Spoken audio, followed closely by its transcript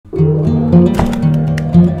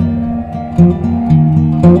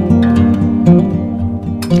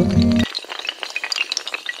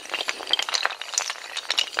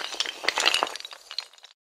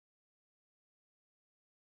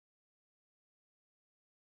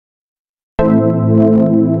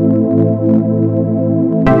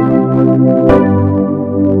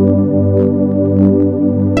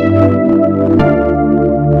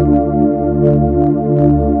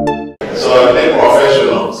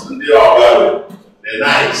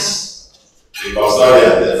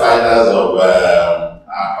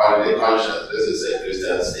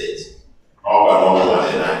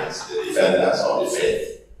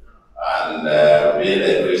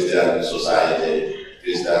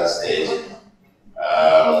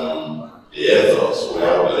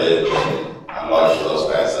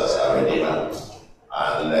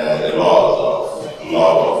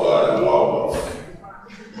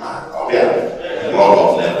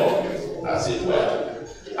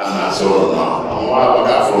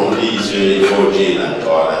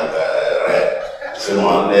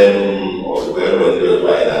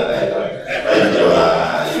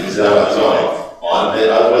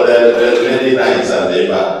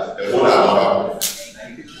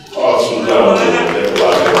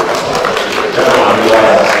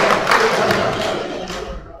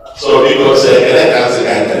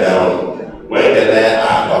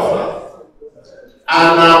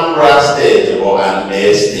Anambra State or an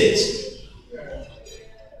A State.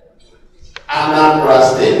 Anambra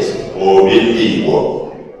State or Igbo.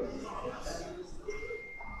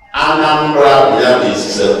 Anambra bụ isi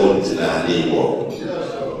sekọndịrị n'ala Igbo.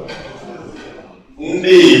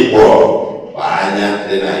 Ndị Igbo bụ anya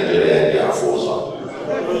ndị Naịjirịa dị afọ ụzọ.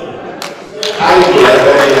 Anyị bụ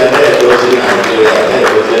ebe niile na-edozi Naịjirịa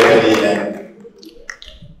na-edozi ebe niile.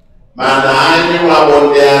 Mana anyị nwabụ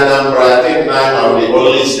ndị Anambra, I think now of the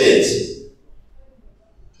only state,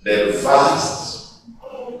 the vast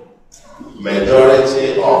majority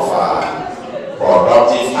of our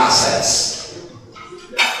productive assets,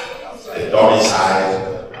 the domicile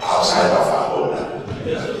outside of our homeland.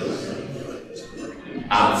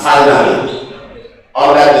 And finally,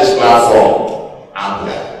 under this platform,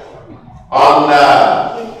 APGA, under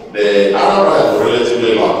the Anambra is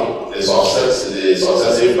relatively lucky, the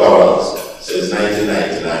successive governors since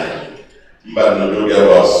 1999, but no gave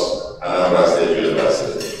us Anambra State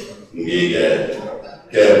University.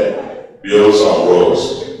 Came, built some roads,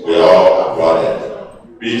 we all applauded.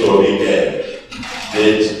 P2B came,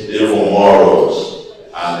 did even more roads,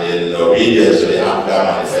 and in obedience to the APGA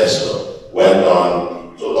manifesto, went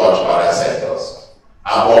on to touch other sectors.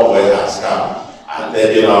 APGA has come and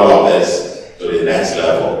taken all of this to the next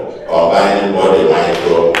level, combining both the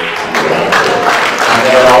micro and the macro. And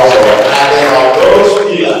then also adding up those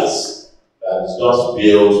pillars that is just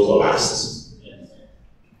built to last.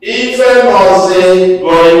 Even also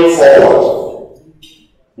going forward,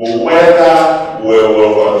 whether we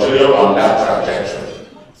will continue on that trajectory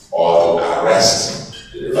or to arrest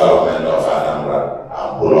the development of Anambra and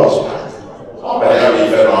pull us back. Or better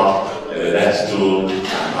even not in the next 2.5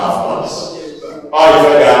 months. Or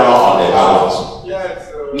even not on the ballot.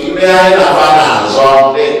 Ndị anyị na-aba na-azọ,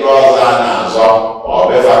 ndị nke ọzọ a na-azọ, ọ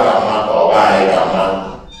befa ka mma ka ọ bụ anyị ka mma.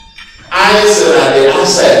 Anyị sị na the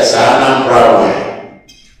assets Anambra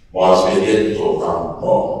must begin to come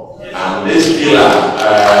home. And this pillar,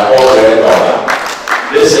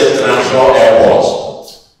 this international airport,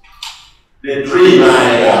 the dream I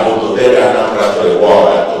have to take Anambra to the world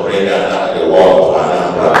and to bring the world to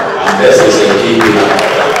Anambra, and this is a key pillar.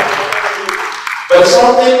 But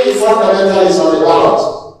something fundamental is on the ballot.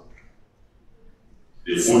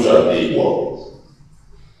 The future of the Igbo,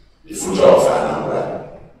 the future of Anambra.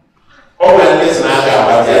 Oh, when this Naga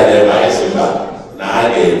Party and the Simba,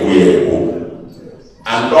 Naga Ebu,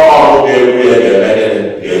 and all the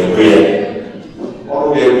all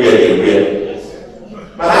the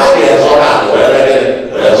but I guess all that,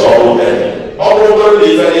 where's all the all the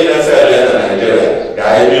living in a fair Nigeria,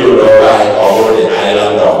 guide you over the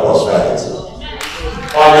island of prosperity.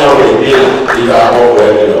 On your way, if I hope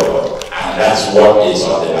where and that's what is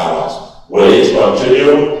on the ballot. Will it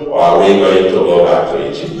continue, or are we going to go back to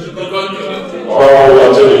Egypt? Or will we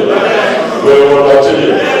continue? We will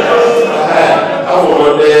continue. How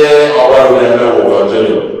will they, or we will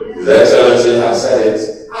continue? His Excellency has said it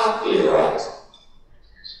aptly right.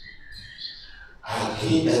 Our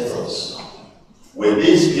key efforts with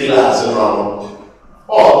these pillars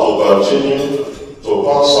or to continue to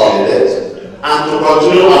consolidate and to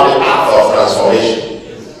continue on the path of transformation.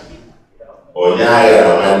 Onyaya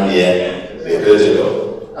Ramania, the critical,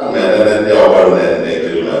 and then the other than the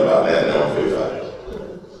remember, then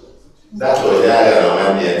That was the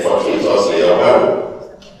idea for Willie Obiano.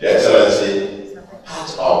 Your Excellency, part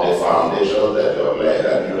of the foundation that you have laid,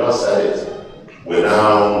 and you just said it, we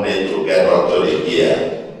now need to get onto the gear,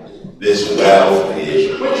 this wealth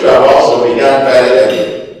creation, which you have also begun very early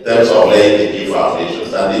in terms of laying the key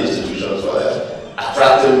foundations and the institutions for that,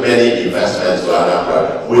 attracting many investments to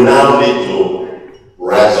Anambra. We now need to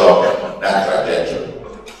rise up that trajectory.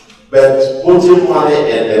 But putting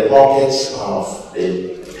money in the pockets of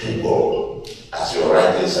the people, as you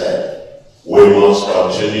rightly said, we must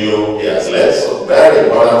continue, yes, let's very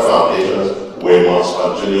important foundations, we must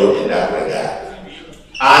continue in that regard.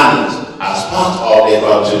 And as part of the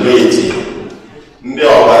continuity, ndị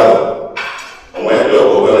ọgbara, when the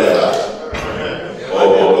Governorship,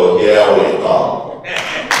 here we come.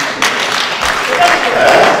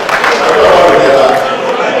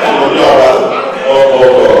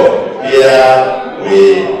 Here we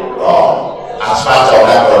come. As part of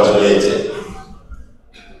that continuity.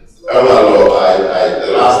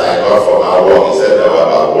 The last I got from our work, he said there were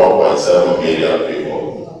about 1.7 million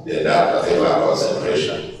people in that particular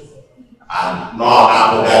concentration. And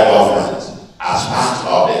non-APGA government, as part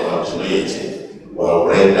of the continuity, will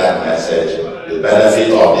bring that message, the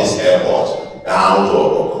benefit of this airport, down to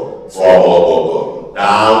Oboko, from Oboko,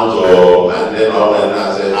 down to, and then on when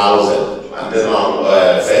I say housing, and then on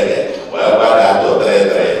Fede, wherever that to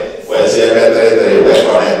 3-3, where see every 3-3, we're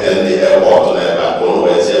connecting the airport to the backbone,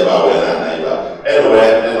 where see about when I neighbor. Anyway,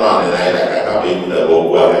 then on the night, I can't be with the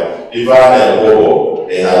Bobo. If I know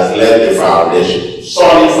it has laid the foundation,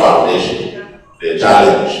 solid foundation. The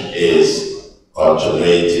challenge is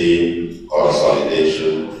continuity,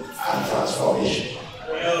 consolidation, and transformation.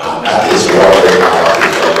 And that is what the power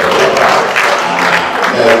is all about.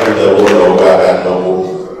 And the world of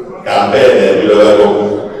Governorship campaign,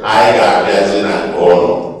 I got getting and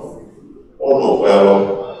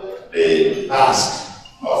the task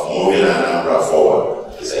of moving Anambra forward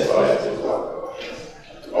is a collective one.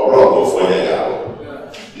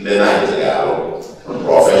 The night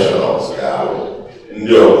professionals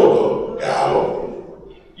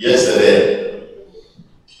yesterday,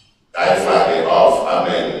 I flagged off,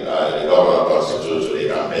 the governor constituted the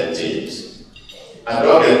campaign teams. And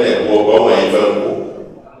don't get them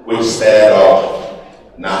which stirred up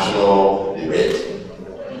national debate.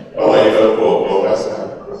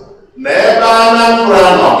 Never Anambra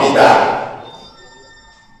nor Peter.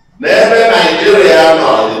 Never Nigeria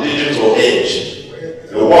nor in the digital age.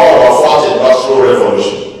 The world of fourth industrial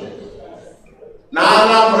revolution. Na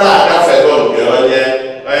Anambra agafego nke onye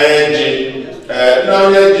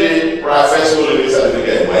ji private school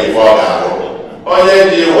certificate ma ife ọ ga-arụ. Onye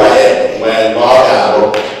ji waye nwee nke ọ ga-arụ.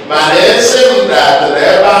 Mana esi m dat n'ebe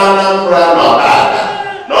Anambra nọ taata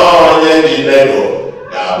na onye ji nego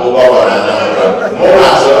ga-abụ gọvanọ Anambra.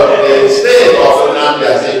 The state of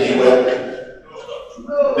Anambra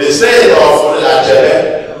the state of Achebe,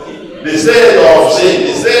 the state of Zin,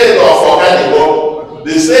 the state of Organico,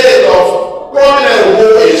 the state of prominent who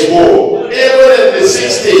is who. Even in the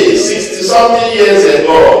 60-something years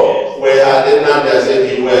ago, we had in Anambra the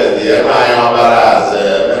MI Ambaras,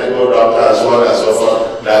 medical doctors, so on and so forth,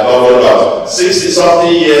 that governed us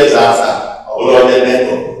 60-something years after Olonye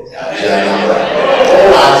Neko, Anambra.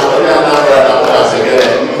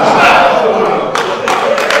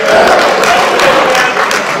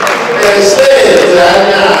 The state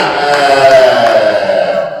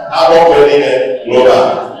global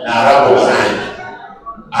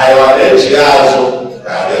I want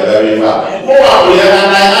very far. And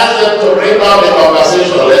I asked them to bring out the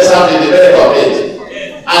conversation. Let's have the debate of it.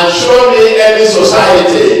 And show me any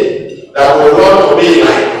society that would want to be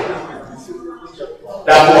like,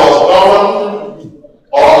 that was governed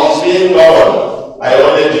or is being governed by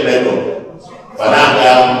only Jamaica. But now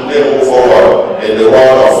they move forward in the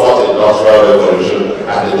world of fourth industrial revolution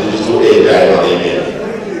and the digital age I don't mean.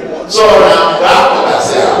 So now that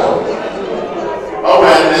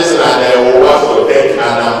when this and they will want to take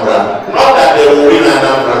Anambra, not that they will win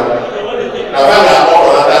Anambra. Now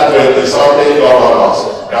another 20-something governors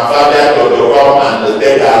can come and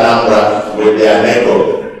take Anambra with their neighbor.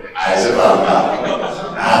 I said, Anambra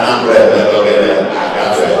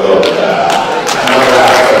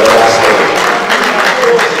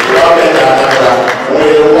we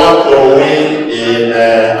want to win in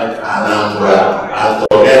Anambra, and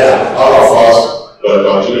together, all of us will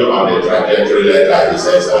continue on the trajectory like His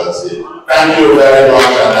Excellency. Thank you very much,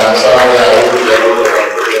 and I'm sorry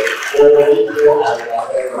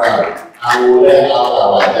I will lay out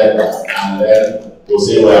our agenda, and then we'll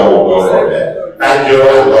see where we'll go from there. Thank you,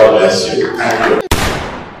 and God bless you. Thank you.